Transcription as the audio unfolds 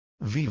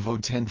Vivo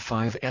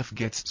X5F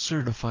gets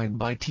certified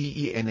by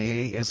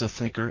TENAA as a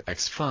thicker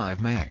X5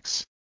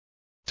 Max.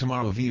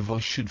 Tomorrow Vivo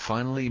should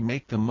finally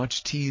make the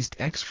much-teased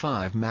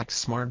X5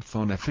 Max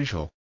smartphone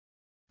official.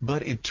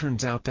 But it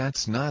turns out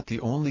that's not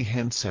the only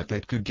handset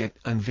that could get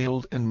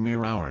unveiled in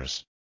mere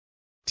hours.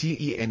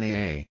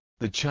 TENAA,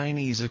 the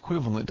Chinese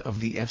equivalent of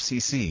the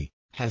FCC,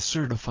 has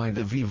certified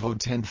the Vivo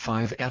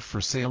X5F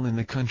for sale in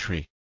the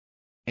country.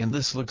 And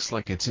this looks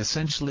like it's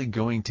essentially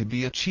going to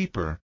be a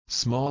cheaper,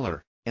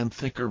 smaller, and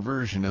thicker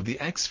version of the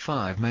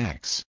X5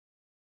 Max.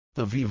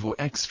 The Vivo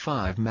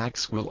X5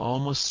 Max will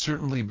almost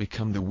certainly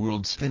become the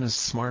world's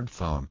thinnest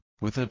smartphone,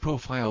 with a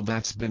profile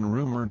that's been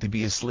rumored to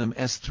be as slim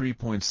as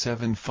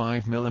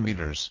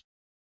 3.75mm.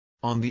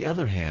 On the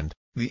other hand,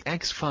 the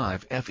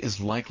X5F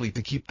is likely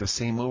to keep the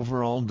same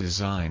overall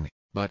design,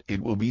 but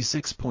it will be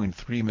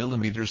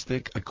 6.3mm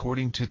thick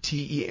according to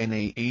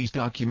TENAA's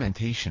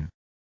documentation.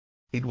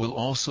 It will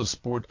also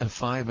sport a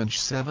 5-inch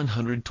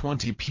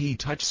 720p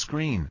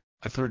touchscreen,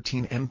 a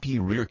 13MP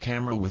rear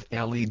camera with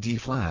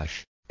LED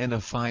flash, and a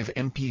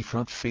 5MP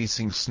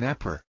front-facing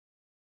snapper.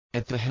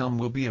 At the helm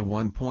will be a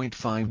 1.5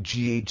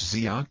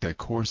 GHz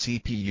octa-core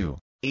CPU,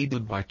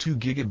 aided by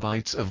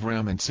 2GB of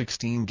RAM and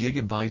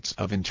 16GB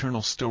of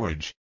internal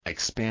storage,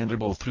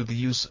 expandable through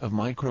the use of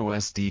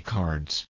microSD cards.